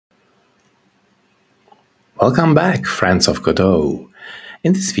Welcome back, friends of Godot.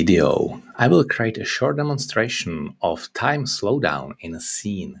 In this video, I will create a short demonstration of time slowdown in a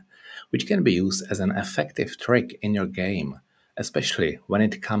scene, which can be used as an effective trick in your game, especially when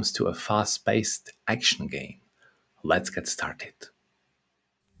it comes to a fast-paced action game. Let's get started.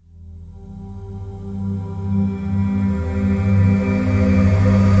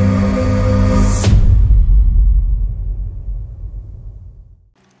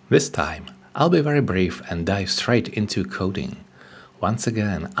 This time, I'll be very brief and dive straight into coding. Once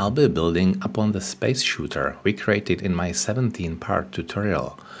again, I'll be building upon the space shooter we created in my 17-part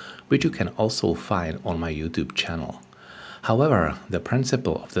tutorial, which you can also find on my YouTube channel. However, the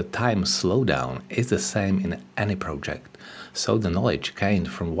principle of the time slowdown is the same in any project, so the knowledge gained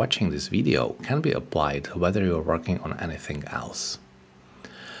from watching this video can be applied whether you're working on anything else.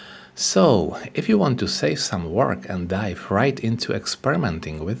 So, if you want to save some work and dive right into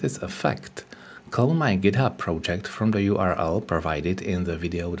experimenting with this effect, clone my GitHub project from the URL provided in the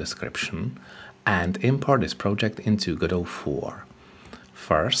video description and import this project into Godot 4.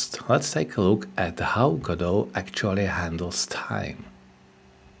 First, let's take a look at how Godot actually handles time.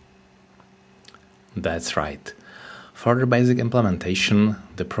 That's right. For the basic implementation,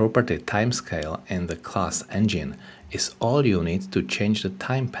 the property timescale in the class engine is all you need to change the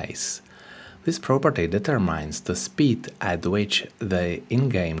time pace. This property determines the speed at which the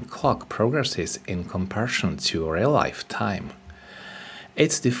in-game clock progresses in comparison to real-life time.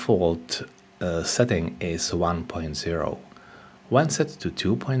 Its default setting is 1.0. When set to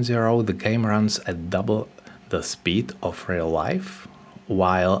 2.0, the game runs at double the speed of real life,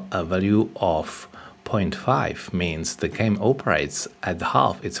 while a value of 0.5 means the game operates at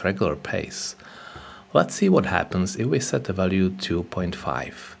half its regular pace. Let's see what happens if we set the value to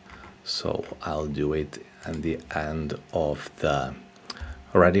 0.5. So I'll do it at the end of the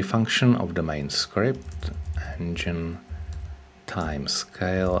ready function of the main script. Engine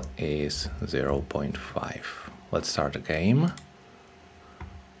timescale is 0.5. Let's start the game.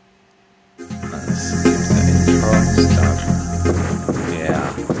 Let's skip the intro.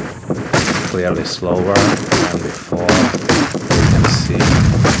 Yeah, clearly slower than before. You can see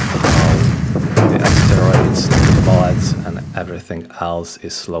how the asteroids, the bullets, and everything else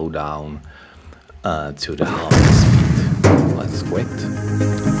is slowed down to the half speed. Let's quit.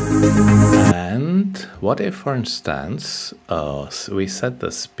 And what if, for instance, we set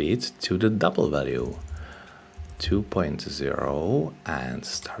the speed to the double value, 2.0, and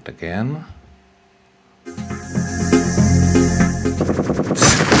start again.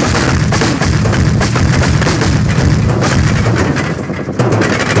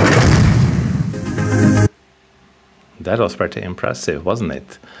 That was pretty impressive, wasn't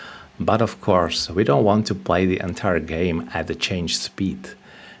it? But of course, we don't want to play the entire game at the changed speed.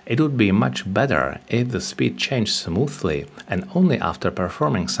 It would be much better if the speed changed smoothly and only after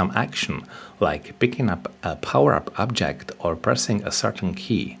performing some action, like picking up a power-up object or pressing a certain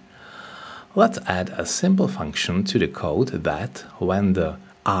key. Let's add a simple function to the code that, when the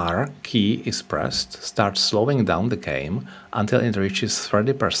R key is pressed, starts slowing down the game until it reaches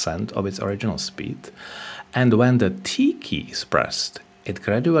 30% of its original speed, and when the T key is pressed, it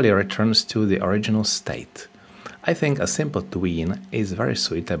gradually returns to the original state. I think a simple tween is very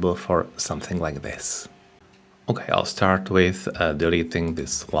suitable for something like this. Okay, I'll start with deleting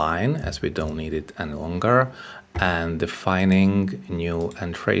this line as we don't need it any longer, and defining new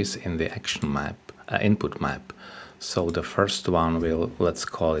entries in the action map, input map. So the first one let's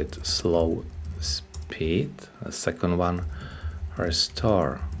call it slow speed, the second one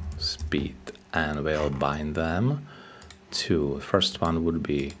restore speed, and we'll bind them to, first one would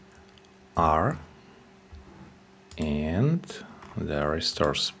be R, and the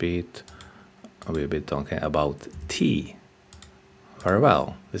restore speed we'll be talking about T. Very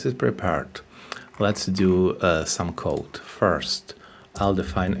well, this is prepared. Let's do some code. First, I'll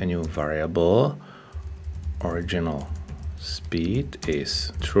define a new variable. Original speed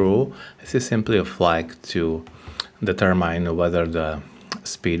is true. This is simply a flag to determine whether the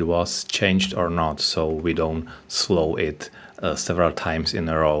speed was changed or not, so we don't slow it several times in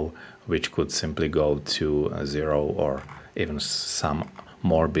a row, which could simply go to 0 or even some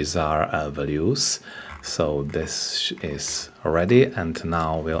more bizarre values. So this is ready, and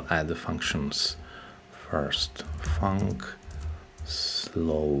now we'll add the functions. First, func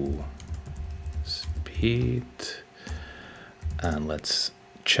slow speed, and let's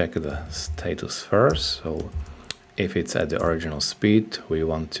check the status first. So if it's at the original speed, we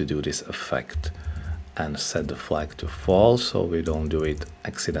want to do this effect and set the flag to false, so we don't do it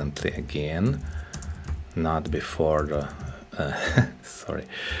accidentally again, not before the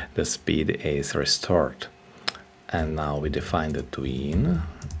the speed is restored. And now we define the tween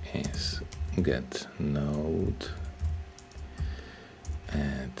is get node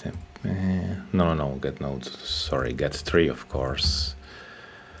and no, get node, sorry, get tree, of course.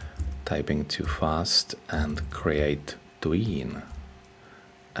 Typing too fast, and create tween.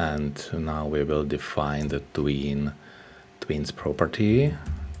 And now we will define the tween's property,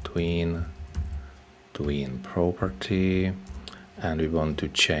 tween property, and we want to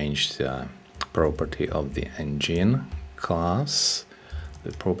change the property of the engine class.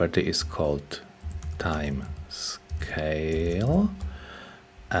 The property is called time scale,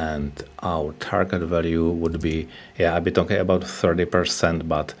 and our target value would be, I've been talking about 30%,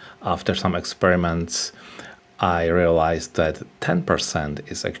 but after some experiments I realized that 10%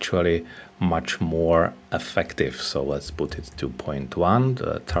 is actually much more effective. So let's put it to 0.1,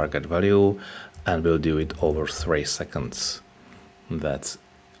 the target value, and we'll do it over 3 seconds. That's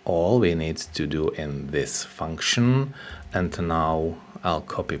all we need to do in this function. And now I'll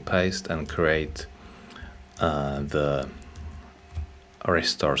copy paste and create the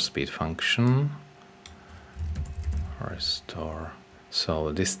restore speed function. Restore.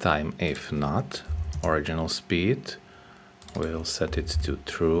 So this time, if not original speed, we'll set it to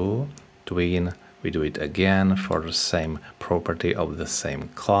true. Tween, we do it again for the same property of the same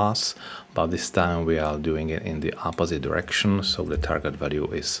class, but this time we are doing it in the opposite direction, so the target value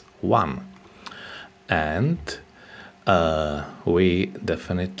is 1. And we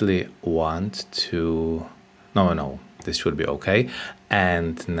definitely want to, no, this should be okay.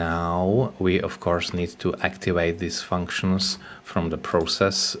 And now we of course need to activate these functions from the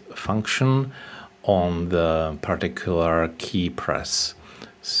process function on the particular key press.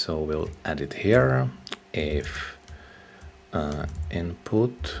 So we'll add it here. If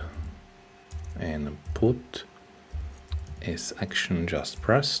input is action just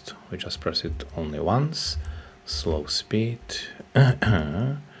pressed, we just press it only once. Slow speed,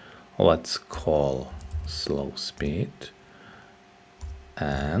 let's call slow speed,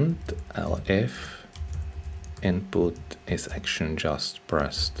 and elif input is action just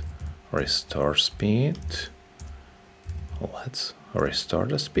pressed, restore speed. Let's restore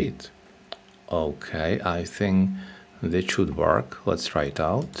the speed. Okay, I think this should work. Let's try it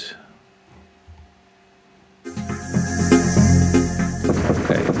out.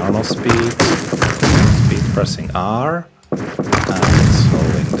 Okay, normal speed, pressing R, and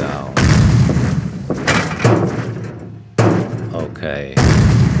slowing down. Okay,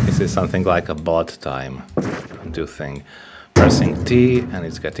 this is something like a bot time, don't you think? Pressing T and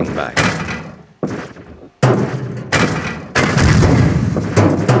it's getting back.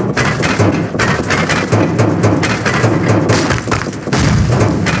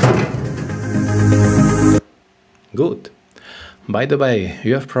 Good. By the way,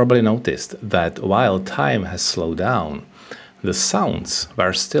 you have probably noticed that while time has slowed down, the sounds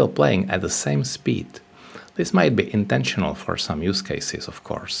were still playing at the same speed. This might be intentional for some use cases, of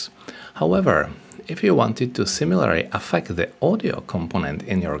course. However, if you wanted to similarly affect the audio component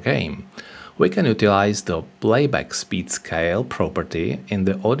in your game, we can utilize the playback speed scale property in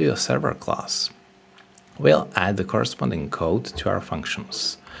the audio server class. We'll add the corresponding code to our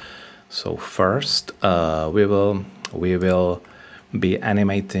functions. So first, we will be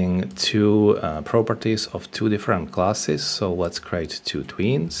animating two properties of two different classes. So let's create two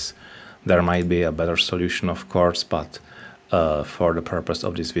tweens. There might be a better solution, of course, but for the purpose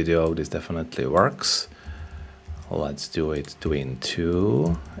of this video, this definitely works. Let's do it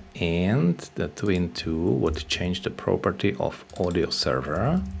tween2, and the tween2 would change the property of audio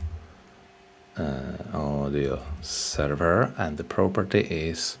server. And the property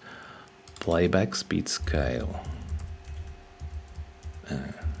is playback speed scale.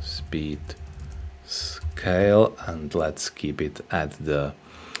 And let's keep it at the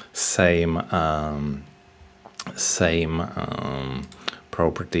same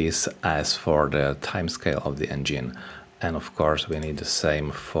properties as for the timescale of the engine, and of course we need the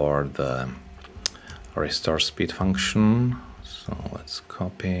same for the restore speed function. So let's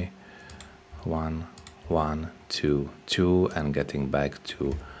copy 1 1 2 2 and getting back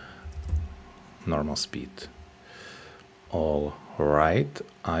to normal speed. All right,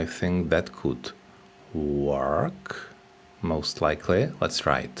 I think that could work most likely. Let's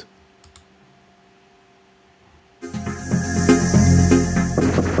try it.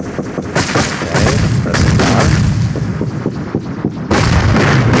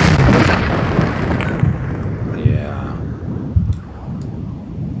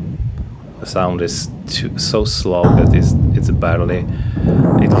 Sound is so slow that it can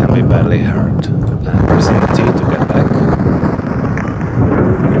be barely heard. And pressing T to get back.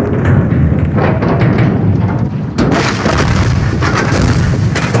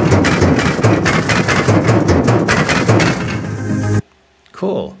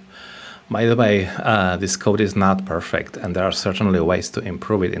 By the way, this code is not perfect, and there are certainly ways to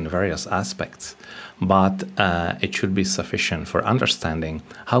improve it in various aspects, but it should be sufficient for understanding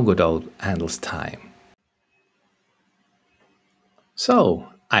how Godot handles time. So,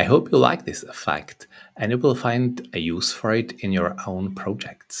 I hope you like this effect, and you will find a use for it in your own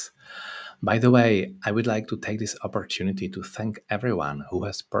projects. By the way, I would like to take this opportunity to thank everyone who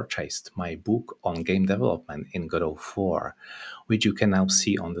has purchased my book on game development in Godot 4, which you can now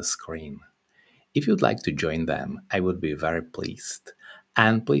see on the screen. If you'd like to join them, I would be very pleased.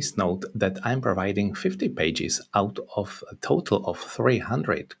 And please note that I'm providing 50 pages out of a total of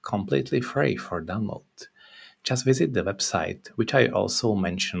 300 completely free for download. Just visit the website, which I also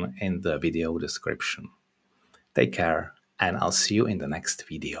mention in the video description. Take care, and I'll see you in the next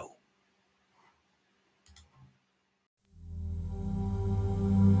video.